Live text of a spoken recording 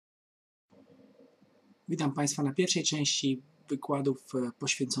Witam Państwa na pierwszej części wykładów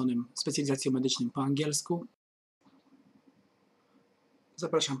poświęconym specjalizacjom medycznym po angielsku.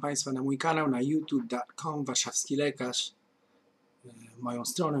 Zapraszam Państwa na mój kanał na youtube.com warszawski lekarz, moją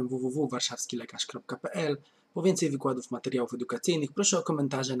stronę www.warszawskilekarz.pl. Po więcej wykładów, materiałów edukacyjnych proszę o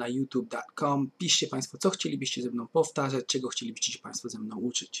komentarze na youtube.com. Piszcie Państwo, co chcielibyście ze mną powtarzać, czego chcielibyście się Państwo ze mną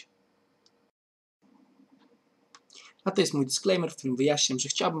uczyć. A to jest mój disclaimer, w którym wyjaśniam, że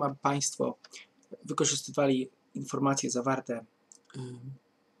chciałbym, aby Państwo wykorzystywali informacje zawarte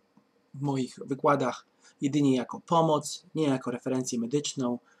w moich wykładach jedynie jako pomoc, nie jako referencję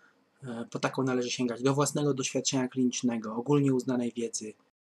medyczną. Po taką należy sięgać do własnego doświadczenia klinicznego, ogólnie uznanej wiedzy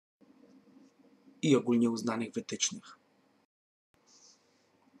i ogólnie uznanych wytycznych.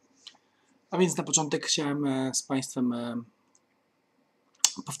 A więc na początek chciałem z Państwem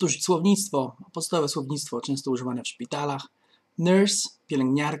powtórzyć słownictwo, podstawowe słownictwo często używane w szpitalach. Nurse,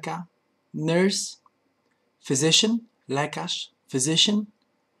 pielęgniarka, nurse, physician, lekarz, physician,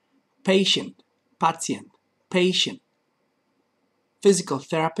 patient, pacjent, patient, physical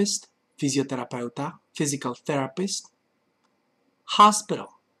therapist, fizjoterapeuta, physical therapist, hospital,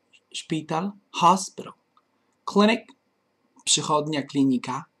 szpital, hospital, clinic, przychodnia,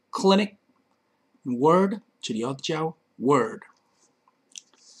 klinika, clinic, ward, czyli oddział, ward.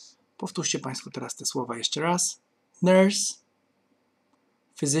 Powtórzcie Państwo teraz te słowa jeszcze raz. Nurse,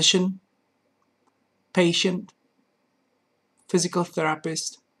 physician, patient, physical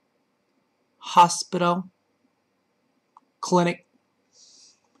therapist, hospital, clinic,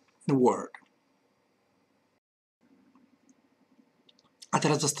 and ward. A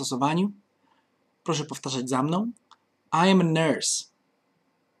teraz w zastosowaniu. Proszę powtarzać za mną. I am a nurse.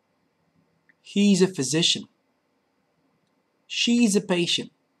 He is a physician. She is a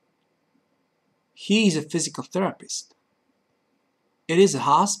patient. He is a physical therapist. It is a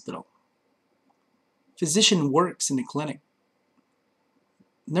hospital. Physician works in a clinic.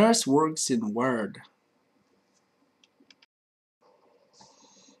 Nurse works in a ward.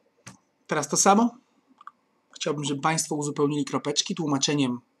 Teraz to samo. Chciałbym, żeby Państwo uzupełnili kropeczki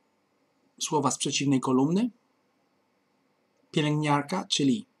tłumaczeniem słowa z przeciwnej kolumny. Pielęgniarka,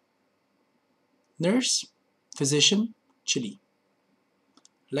 czyli nurse, physician, czyli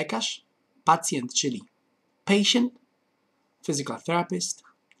lekarz, pacjent, czyli patient, physical therapist,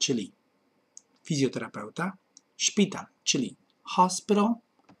 czyli fizjoterapeuta, szpital, czyli hospital,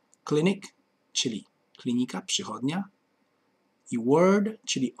 clinic, czyli klinika, przychodnia i ward,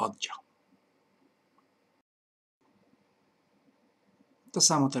 czyli oddział. To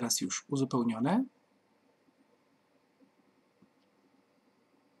samo teraz już uzupełnione.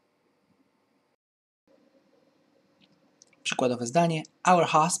 Przykładowe zdanie. Our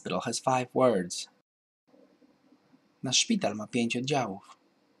hospital has 5 wards. Nasz szpital ma 5 oddziałów.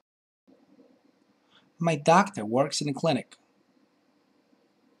 My doctor works in a clinic.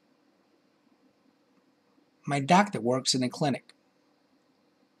 My doctor works in a clinic.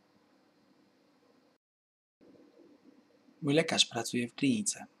 Mój lekarz pracuje w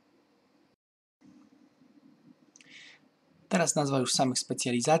klinice. Teraz nazwa już samych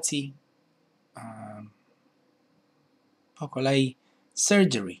specjalizacji. Po kolei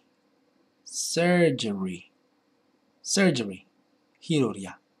surgery. Surgery. Surgery.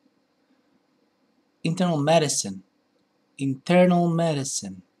 Chirurgia. Internal medicine. Internal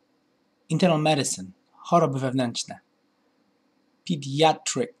medicine. Internal medicine. Choroby wewnętrzne.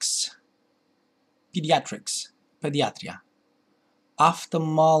 Pediatrics. Pediatrics. Pediatria.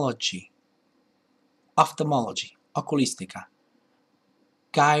 Ophthalmology. Ophthalmology. Okulistyka.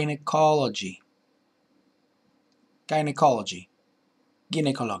 Gynekology. Gynekology.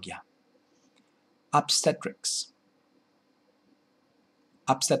 Ginekologia. Obstetrics.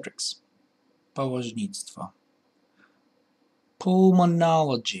 Obstetrics. Położnictwo.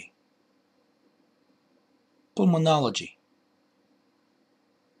 Pulmonology. Pulmonology.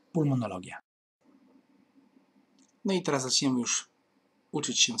 Pulmonologia. No i teraz zaczniemy już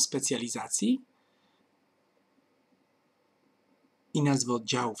uczyć się specjalizacji i nazwy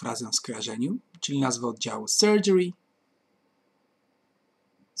oddziałów razem w skojarzeniu, czyli nazwę oddziału surgery,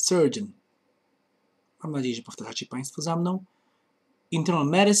 surgeon. Mam nadzieję, że powtarzacie Państwo za mną. Internal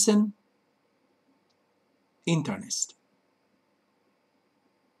medicine, internist.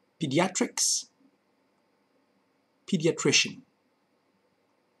 Pediatrics, pediatrician.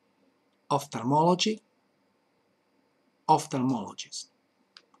 Ophthalmology, ophthalmologist.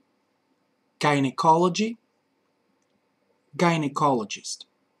 Gynecology, gynecologist.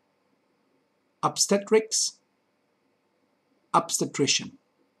 Obstetrics, obstetrician.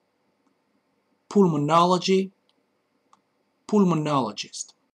 Pulmonology,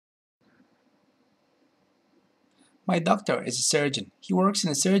 pulmonologist. My doctor is a surgeon. He works in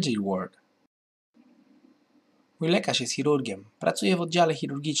a surgery ward. Mój lekarz jest chirurgiem. Pracuje w oddziale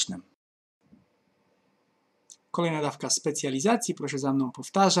chirurgicznym. Kolejna dawka specjalizacji. Proszę za mną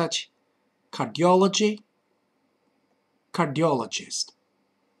powtarzać. Cardiology, cardiologist.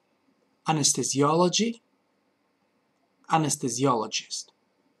 Anesthesiology, anesthesiologist.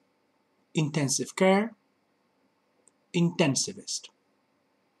 Intensive care, intensivist.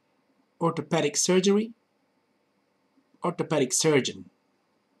 Orthopedic surgery, orthopedic surgeon.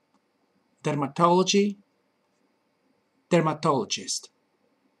 Dermatology, dermatologist.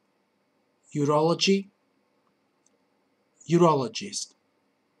 Urology, urologist.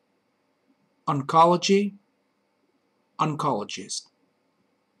 Oncology, oncologist.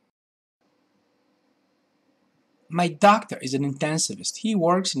 My doctor is an intensivist. He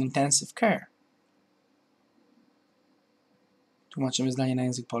works in intensive care. Tłumaczymy zdanie na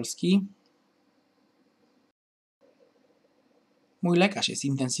język polski. Mój lekarz jest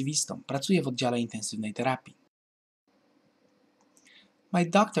intensywistą. Pracuje w oddziale intensywnej terapii. My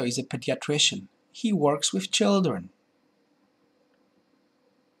doctor is a pediatrician. He works with children.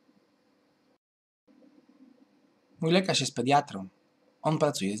 Mój lekarz jest pediatrą. On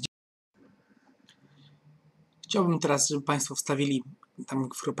pracuje z dziećmi. Chciałbym teraz, żeby Państwo wstawili tam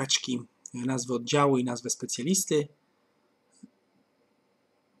w kropeczki nazwę oddziału i nazwę specjalisty.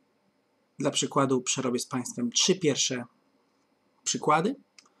 Dla przykładu przerobię z Państwem 3 pierwsze przykłady.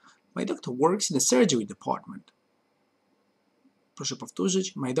 My doctor works in the surgery department. Proszę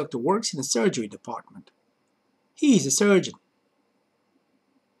powtórzyć. My doctor works in the surgery department. He is a surgeon.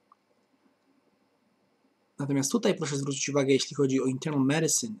 Natomiast tutaj proszę zwrócić uwagę, jeśli chodzi o internal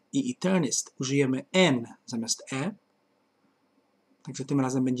medicine i internist, użyjemy N zamiast E. Także tym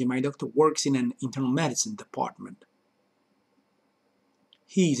razem będzie My doctor works in an internal medicine department.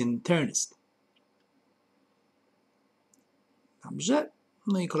 He is an internist. Dobrze.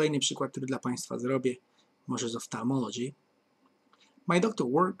 No i kolejny przykład, który dla Państwa zrobię, może z ophthalmology. My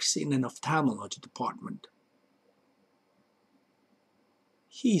doctor works in an ophthalmology department.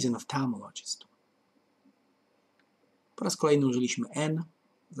 He is an ophthalmologist. Po raz kolejny użyliśmy N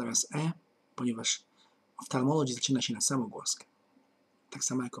zamiast E, ponieważ ophthalmology zaczyna się na samogłoskę. Tak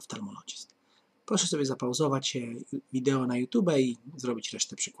samo jak ophthalmologist. Proszę sobie zapauzować wideo na YouTube i zrobić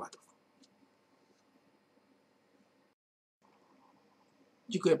resztę przykładów.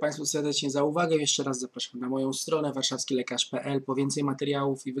 Dziękuję Państwu serdecznie za uwagę. Jeszcze raz zapraszam na moją stronę warszawskilekarz.pl po więcej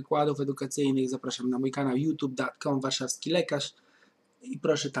materiałów i wykładów edukacyjnych. Zapraszam na mój kanał youtube.com warszawski lekarz i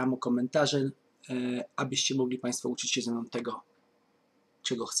proszę tam o komentarze, abyście mogli Państwo uczyć się ze mną tego,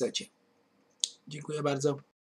 czego chcecie. Dziękuję bardzo.